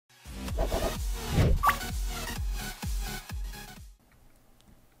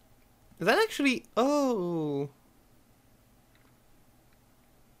Is that actually... Oh.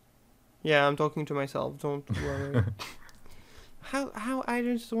 Yeah, I'm talking to myself. Don't worry. How I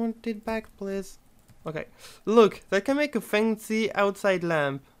just want it back, please. Okay. Look, that can make a fancy outside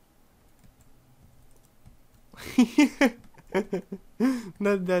lamp.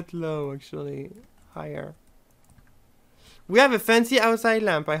 Not that low, actually. Higher. We have a fancy outside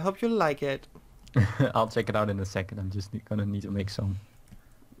lamp. I hope you like it. I'll check it out in a second. I'm just gonna need to make some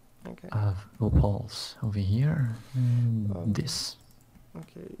Okay. walls over here. And Um, this.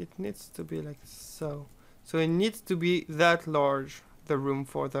 Okay, it needs to be like so. So it needs to be that large, the room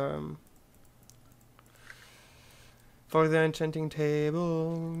for the enchanting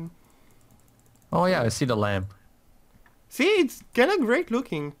table. Oh yeah, I see the lamp. See, it's kind of great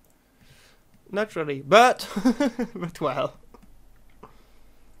looking. Not really, but but well.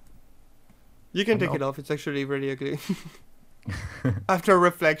 You can take it off. It's actually really ugly. After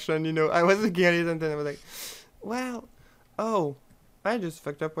reflection, you know, I was looking at it and then I was like, well, oh, I just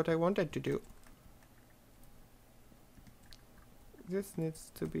fucked up what I wanted to do. This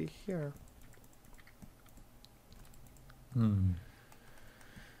needs to be here. Hmm.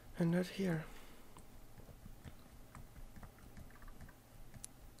 And not here.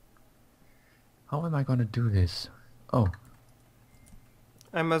 How am I gonna do this? Oh,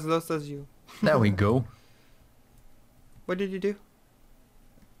 I'm as lost as you. there we go. What did you do?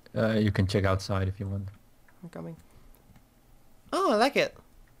 You can check outside if you want. I'm coming. Oh, I like it.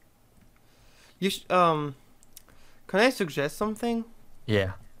 You can I suggest something?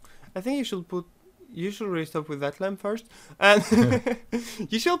 Yeah. I think you should really stop with that lamp first, and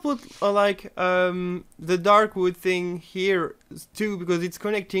you should put the dark wood thing here too, because it's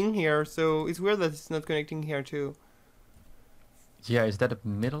connecting here. So it's weird that it's not connecting here too. Yeah, is that the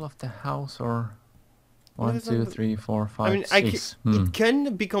middle of the house or No, 1, it's not 2, the- 3, 4, 5, I mean, 6? it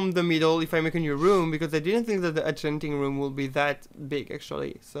can become the middle if I make a new room, because I didn't think that the enchanting room will be that big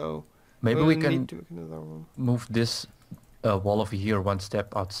actually. So Maybe we'll we need can to make another room. move this wall over here one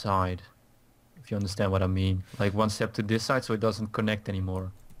step outside. If you understand what I mean. Like one step to this side so it doesn't connect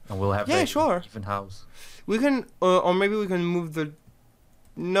anymore. And we'll have Yeah, a sure. even house. We can, or maybe we can move the.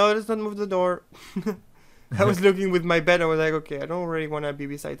 No, let's not move the door. I was looking with my bed. I was like, okay, I don't really want to be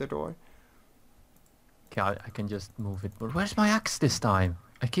beside the door. Okay, I can just move it. But where's my axe this time?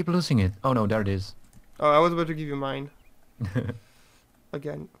 I keep losing it. Oh no, there it is. Oh, I was about to give you mine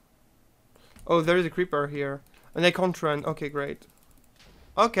again. Oh, there is a creeper here, and I can't run. Okay, great.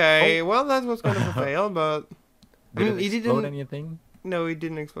 Okay, well that was kind of a fail, but Did I mean, it it explode didn't. anything? No, it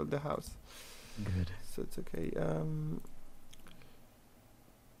didn't explode the house, Good. so it's okay.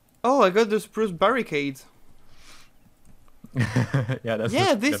 Oh, I got the spruce barricades. Yeah, that's Yeah,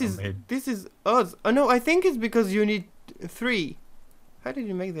 what this Stefan is made. this is odds. Oh no, I think it's because you need 3. How did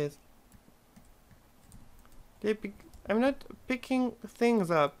you make this? I'm not picking things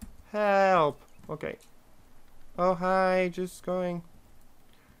up. Help. Okay. Oh hi, just going.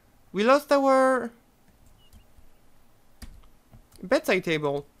 We lost our bedside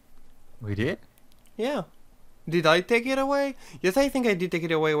table. We did? Yeah. Did I take it away? Yes, I think I did take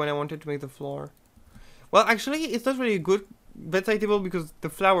it away when I wanted to make the floor. Well, actually, it's not really a good bedside table because the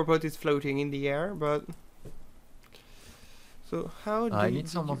flower pot is floating in the air, but... So, how do I you... need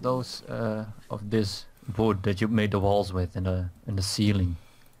some of those, of this wood that you made the walls with and the ceiling.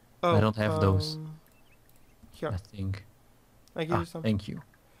 Oh, I don't have those. Here, I think. I give you some. Thank you.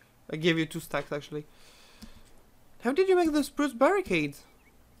 I gave you 2 stacks, actually. How did you make the spruce barricades?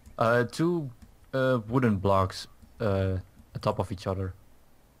 2 wooden blocks atop of each other.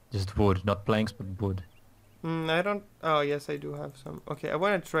 Just wood, not planks, but wood. I don't... Oh, yes, I do have some. Okay, I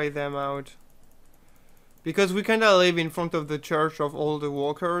want to try them out. Because we kind of live in front of the church of all the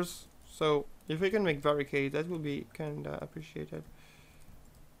walkers. So, if we can make barricades, that would be kind of appreciated.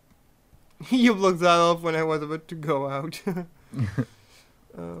 You blocked that off when I was about to go out.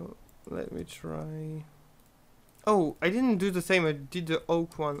 Let me try... Oh, I didn't do the same. I did the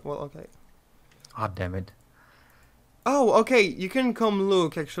oak one. Well, okay. Ah, damn it. Oh, okay. You can come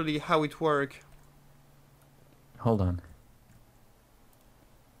look, actually, how it works. Hold on.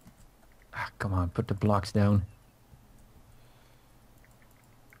 Ah, come on, put the blocks down.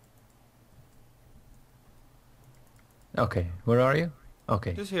 Okay, where are you?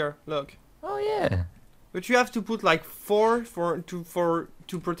 Okay. Just here, look. Oh yeah. But you have to put like 4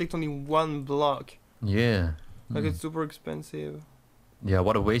 to protect only 1 block. Yeah. Like it's super expensive. Yeah,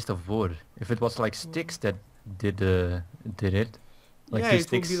 what a waste of wood. If it was like sticks that did it. Like Yeah, these it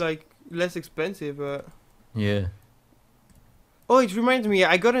sticks. would be like less expensive. Yeah. Oh, it reminds me.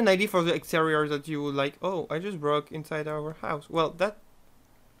 I got an idea for the exterior that you would like. Oh, I just broke inside our house. Well, that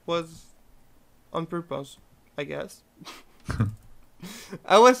was on purpose, I guess.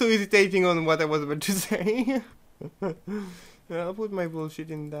 I was so hesitating on what I was about to say. I'll put my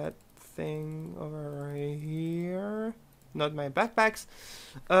bullshit in that thing over here. Not my backpacks.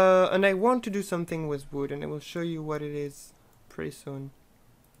 And I want to do something with wood, and I will show you what it is pretty soon.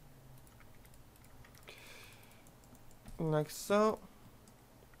 Like so.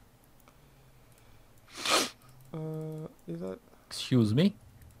 Is that... Excuse me?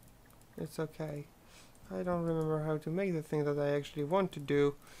 It's okay. I don't remember how to make the thing that I actually want to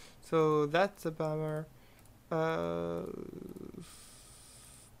do. So that's a bummer. That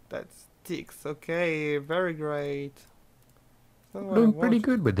sticks. Okay, very great. Not what I Doing pretty want.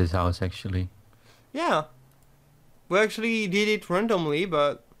 good with this house, actually. Yeah. We actually did it randomly,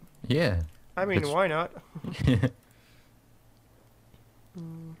 but Yeah. I mean, That's- why not?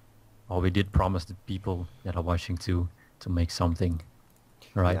 Mm, Well, we did promise the people that are watching to make something,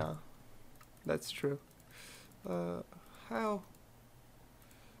 right? Yeah, that's true. How?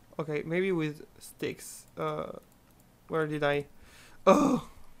 Okay, maybe with sticks. Where did I? Oh,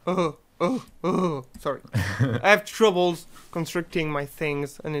 sorry. I have troubles constructing my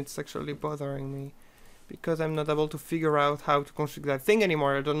things, and it's actually bothering me because I'm not able to figure out how to construct that thing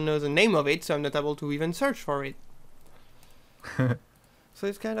anymore. I don't know the name of it, so I'm not able to even search for it. So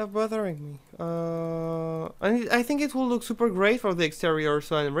it's kind of bothering me. And I think it will look super great for the exterior,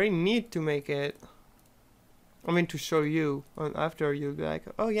 so I really need to make it. I mean, to show you, and after you'll be like,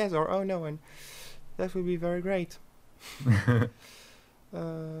 oh yes, or oh no, and that would be very great.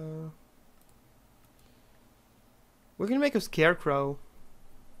 We can make a scarecrow.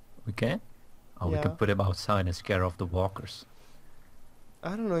 We can? Oh, we Yeah. can put him outside and scare off the walkers. I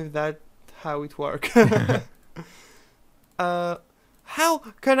don't know if that's how it works. How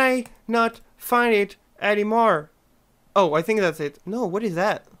can I not find it anymore? Oh, I think that's it. No, what is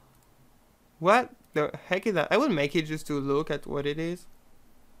that? What the heck is that? I will make it just to look at what it is.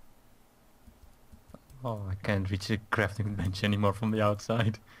 Oh, I can't reach the crafting bench anymore from the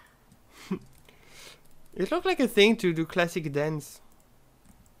outside. It looked like a thing to do classic dance.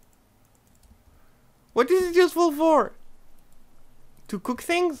 What is it useful for? To cook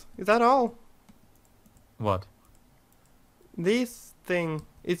things? Is that all? What? This thing.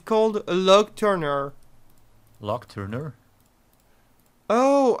 It's called a log turner. Lock turner?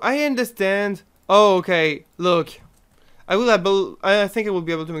 Oh, I understand. Oh, okay. Look. I think I will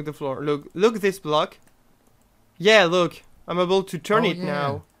be able to make the floor. Look this block. Yeah, look. I'm able to turn Oh, it yeah.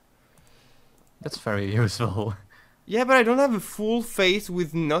 now. That's very useful. Yeah, but I don't have a full face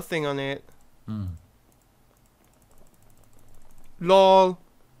with nothing on it. Hmm. LOL.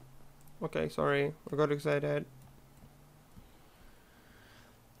 Okay, sorry. I got excited.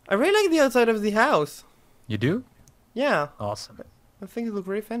 I really like the outside of the house. You do? Yeah, Awesome. I think it looks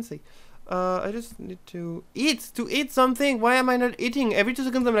very fancy. I just need to eat something. Why am I not eating? Every 2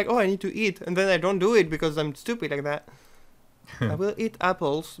 seconds I'm like, oh, I need to eat. And then I don't do it because I'm stupid like that. I will eat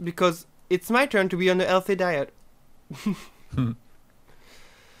apples because it's my turn to be on a healthy diet.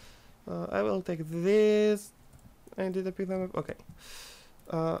 I will take this. And did I pick them up? Okay.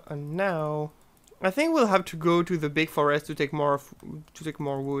 And now, I think we'll have to go to the big forest to take more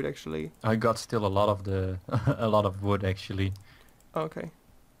wood. Actually. I got still a lot of the a lot of wood actually. Okay.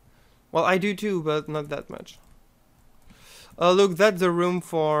 Well, I do too, but not that much. Look, that's the room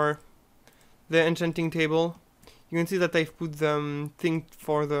for the enchanting table. You can see that I've put the thing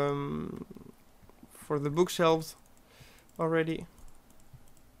for the bookshelves already.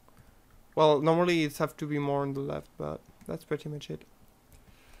 Well, normally it's have to be more on the left, but that's pretty much it.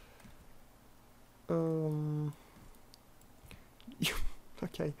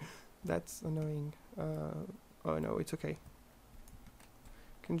 Okay, that's annoying. Oh no, it's okay.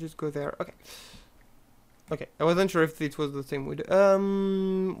 Can just go there. Okay. Okay, I wasn't sure if it was the same wood.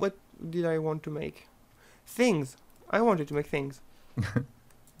 What did I want to make? Things. I wanted to make things.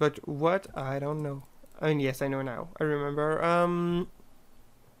 But what? I don't know. I mean, yes, I know now. I remember.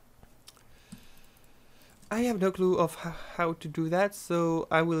 I have no clue of how to do that, so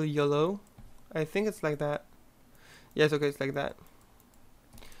I will YOLO. I think it's like that. Yes, okay, it's like that.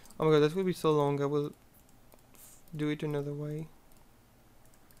 Oh my god, that will be so long. I will do it another way.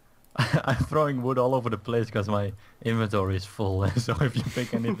 I'm throwing wood all over the place because my inventory is full. So if you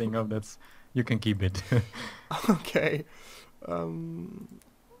pick anything up, you can keep it. Okay.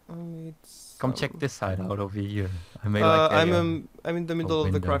 It's, Come check this side out over here. I made like I'm in the middle of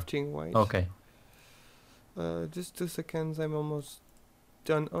the window. crafting. Wait. Okay. Just 2 seconds. I'm almost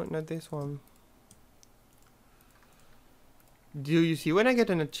done. Oh, not this one. Do you see when I get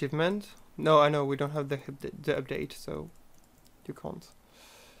an achievement? No, I know we don't have the update, so you can't.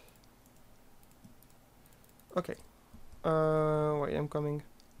 Okay. Wait, I'm coming.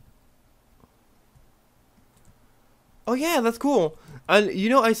 Oh yeah, that's cool. And you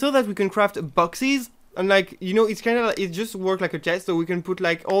know, I saw that we can craft boxes, and like, you know, it's kind of like, it just works like a chest, so we can put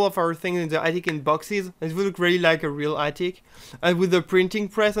like all of our things in the attic in boxes. It will look really like a real attic, and with the printing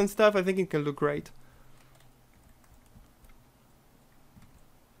press and stuff, I think it can look great.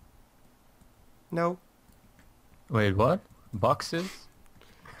 No. Wait, what? Boxes?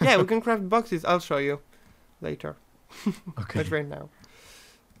 Yeah, we can craft boxes. I'll show you later. Okay. But right now.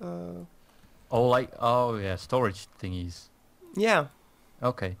 Oh, like, oh yeah, storage thingies. Yeah.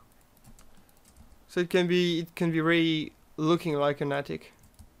 Okay. So it can be really looking like an attic.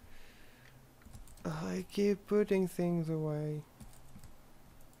 I keep putting things away.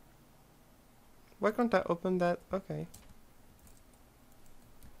 Why can't I open that? Okay.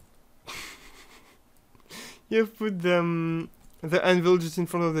 You've put the anvil just in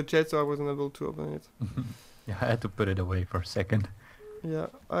front of the chest, so I wasn't able to open it. Yeah, I had to put it away for a second. Yeah,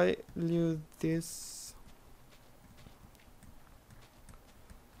 I use this.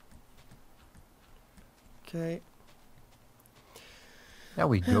 Okay. There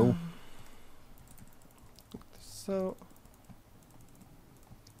we go. So.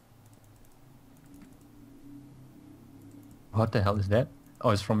 What the hell is that? Oh,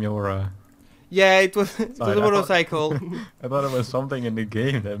 it's from your... Yeah, it was, it was Sorry, a I thought- motorcycle. I thought it was something in the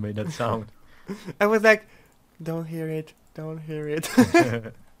game that made that sound. I was like, don't hear it, don't hear it.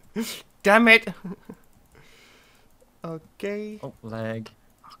 Damn it! Okay. Oh, lag.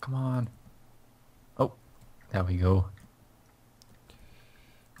 Oh, come on. Oh, there we go.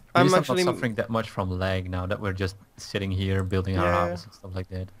 I'm We're actually not suffering that much from lag now that we're just sitting here building our Yeah. house and stuff like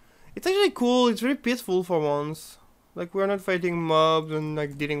that. It's actually cool. It's very peaceful for once. Like, we're not fighting mobs and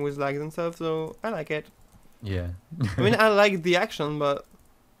like dealing with lags and stuff, so I like it. Yeah. I mean, I like the action, but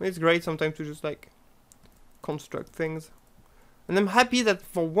it's great sometimes to just like construct things. And I'm happy that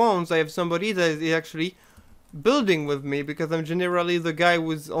for once I have somebody that is actually building with me, because I'm generally the guy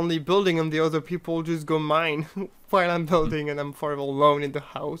who's only building and the other people just go mine while I'm building and I'm forever alone in the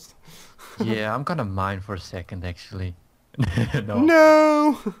house. Yeah, I'm gonna mine for a second actually. No.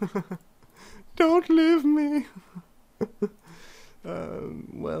 No! Don't leave me!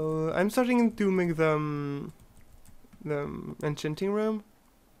 Well, I'm starting to make the enchanting room.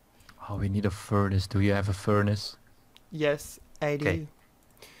 Oh, we need a furnace. Do you have a furnace? Yes, I do.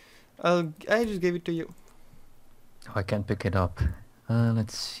 Okay. I just gave it to you. Oh, I can't pick it up.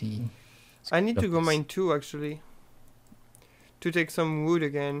 Let's see. I need to go Let's- mine too, actually. To take some wood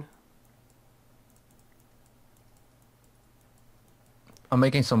again. I'm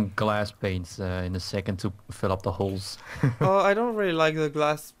making some glass paints in a second to fill up the holes. Oh, I don't really like the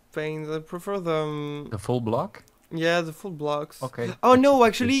glass panes. I prefer the The full block? yeah, the full blocks. Okay. Oh no,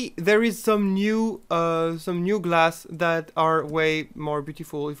 actually, there is some new glass that are way more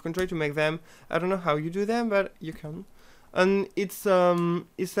beautiful. If you can try to make them, I don't know how you do them, but you can. And it's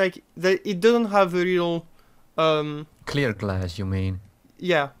like that. It doesn't have the real Clear glass, you mean?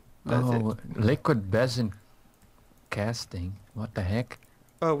 yeah. That's it. Oh, liquid resin casting. What the heck?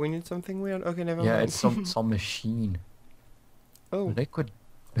 Oh, we need something weird. Okay, never Yeah, mind. it's some machine. Oh, Liquid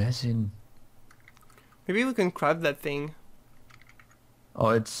resin. maybe we can craft that thing. Oh,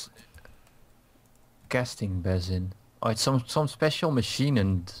 it's casting resin. Oh, it's some special machine,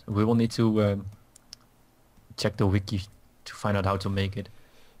 and we will need to check the wiki to find out how to make it.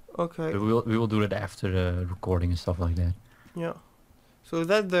 Okay. But we will do it after the recording and stuff like that. Yeah. So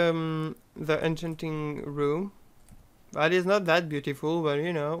that's the enchanting room. That is not that beautiful, but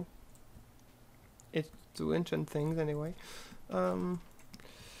you know, it's to enchant things anyway. Well,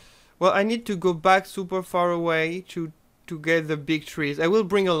 I need to go back super far away to get the big trees. I will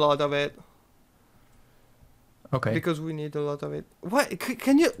bring a lot of it Okay. because we need a lot of it. What?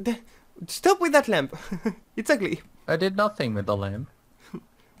 Can you stop with that lamp? It's ugly. I did nothing with the lamp.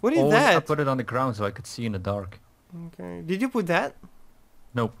 What is Oh, I that? put it on the ground so I could see in the dark. Okay. Did you put that?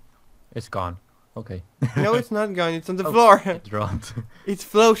 Nope. It's gone. Okay. No, it's not gone. It's on the Oh, floor. It dropped. It's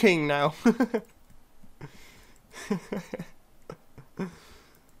floating now.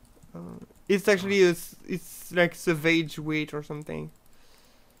 It's actually it's like savage wheat or something.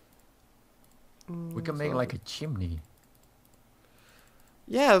 We can make So- like a chimney.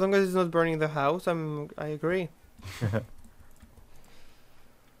 yeah, as long as it's not burning the house. I agree.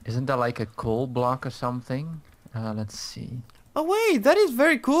 Isn't that like a coal block or something? Let's see. Oh wait, that is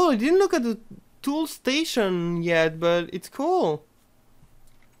very cool. I didn't look at the tool station yet, but it's cool.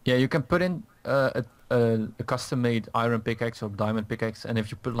 Yeah, you can put in a custom-made iron pickaxe or diamond pickaxe, and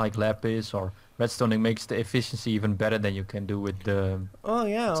if you put like lapis or redstone, it makes the efficiency even better than you can do with the Oh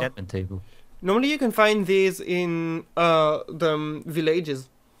yeah. enchantment table. Normally you can find these in the villages.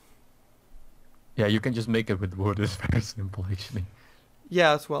 Yeah, you can just make it with wood. It's very simple, actually.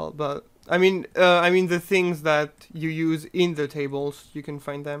 Yeah, as well. But I mean the things that you use in the tables, you can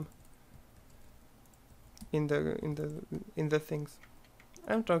find them in the things.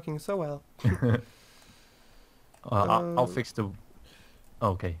 I'm talking so well. I'll fix the.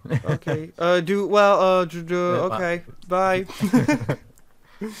 Okay. Okay. Okay. Bye.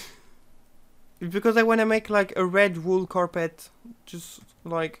 Because I want to make like a red wool carpet, just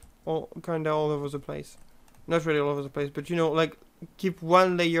like kind of all over the place. Not really all over the place, but you know, like keep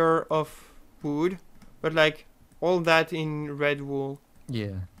one layer of wood, but like all that in red wool.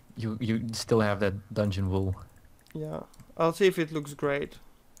 Yeah, you still have that dungeon wool. Yeah, I'll see if it looks great.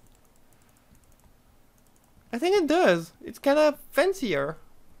 I think it does. It's kind of fancier.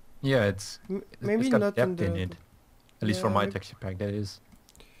 Yeah, it's Maybe got not depth in in it. At least for yeah, my maybe- texture pack, that is.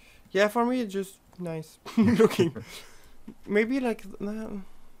 Yeah, for me it's just nice looking. Maybe like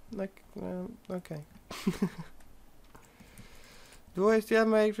okay. Do I still have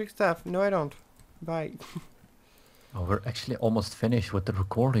my electric staff? No, I don't. Bye. Oh, we're actually almost finished with the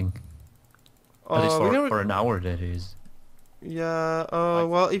recording. At least we can for an hour, that is. Yeah. Like-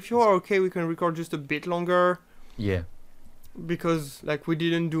 Well, if you are okay, we can record just a bit longer Yeah. because like we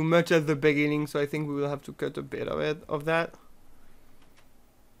didn't do much at the beginning, so I think we will have to cut a bit of that.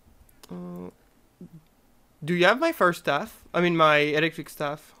 Do you have my first staff? I mean, my electric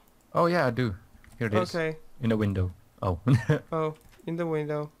staff. Oh yeah, I do. Here it is. Okay. In the window. Oh. Oh, in the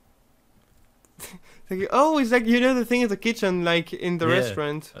window. Thank you. Oh, it's like, you know, the thing in the kitchen, like in the Yeah.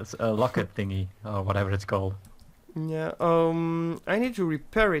 restaurant. It's a locket thingy, or whatever it's called. Yeah. I need to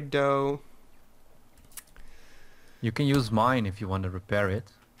repair it though. You can use mine if you want to repair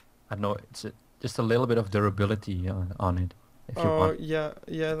it. I know it's just a little bit of durability on it. If you want. Yeah.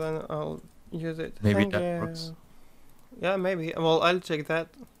 Then I'll use it. Maybe Thank that you. works. Yeah, maybe. Well, I'll check that.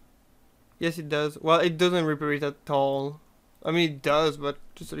 Yes, it does. Well, it doesn't repair it at all. I mean, it does, but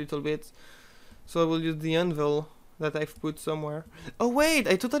just a little bit. So I will use the anvil that I've put somewhere. Oh wait,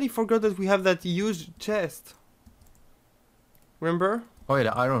 I totally forgot that we have that huge chest. Remember? Oh yeah,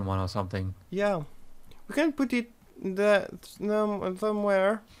 the iron one or something. Yeah. We can put it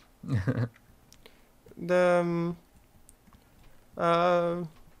somewhere. The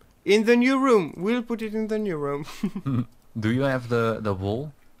in the new room. We'll put it in the new room. Do you have the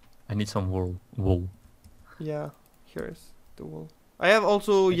wool? I need some wool. Yeah, here's the wool. I have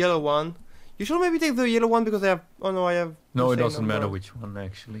also yellow one. You should maybe take the yellow one because I have. Oh no, I have. No, the it same doesn't matter number. which one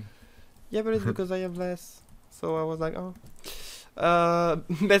actually. Yeah, but it's because I have less. So I was like, oh.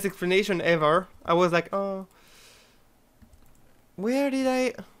 Best explanation ever. I was like, oh. Where did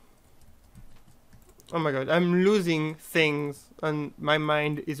I? Oh my god, I'm losing things, and my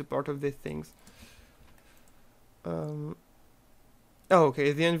mind is a part of these things. Oh,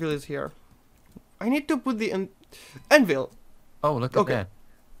 okay, the anvil is here. I need to put the anvil. Oh, look Okay. at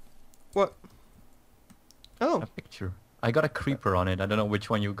that. Oh, A picture. I got a creeper on it. I don't know which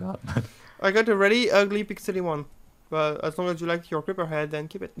one you got. I got a really ugly pixely one. But as long as you like your creeper head, then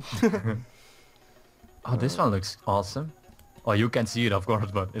keep it. Oh, this one looks awesome. Oh, you can see it, of course,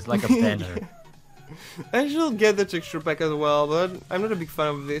 but it's like a banner. I should get the texture pack as well, but I'm not a big fan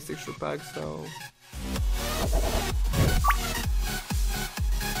of this texture pack, so